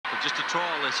just a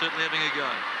trial. They're certainly having a go.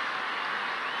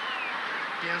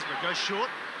 Downsborough goes short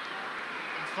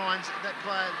and finds that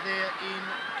player there in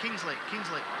Kingsley.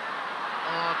 Kingsley.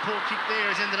 Oh, poor kick there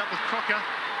has ended up with Crocker.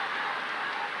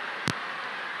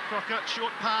 Crocker,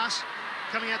 short pass.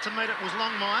 Coming out to meet it was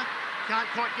Longmire. Can't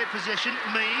quite get possession.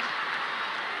 Mead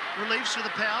relieves for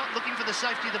the Power, looking for the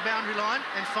safety of the boundary line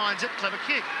and finds it. Clever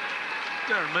kick.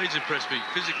 Darren Mead's impressed me.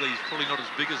 Physically, he's probably not as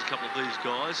big as a couple of these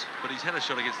guys, but he's had a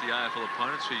shot against the AFL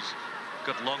opponents. He's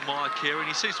got Longmire, Carey, and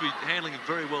he seems to be handling it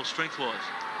very well strength-wise.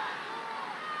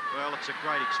 Well, it's a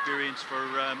great experience for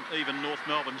even North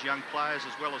Melbourne's young players,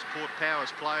 as well as Port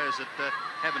Power's players that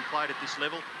haven't played at this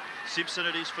level. Simpson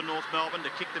it is for North Melbourne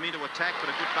to kick them into attack, but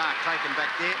a good mark taken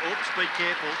back there. Oops, be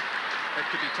careful. That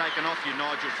could be taken off you,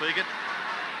 Nigel Fiegert.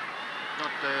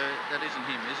 Not, that isn't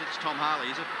him, is it? It's Tom Harley,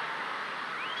 is it?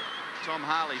 Tom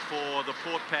Harley for the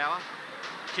Port Power.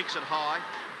 Kicks it high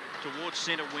towards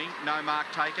centre wing. No mark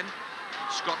taken.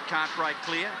 Scott can't break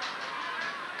clear.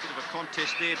 Bit of a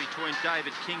contest there between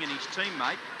David King and his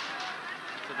teammate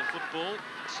for the football.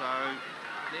 So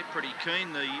they're pretty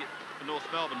keen, the North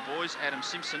Melbourne boys. Adam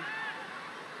Simpson.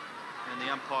 And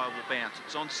the umpire will bounce.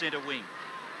 It's on centre wing.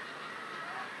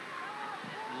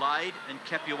 Lade and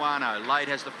Capuano. Lade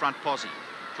has the front posse.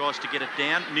 Tries to get it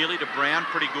down. Nearly to Brown.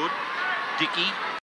 Pretty good. Dickey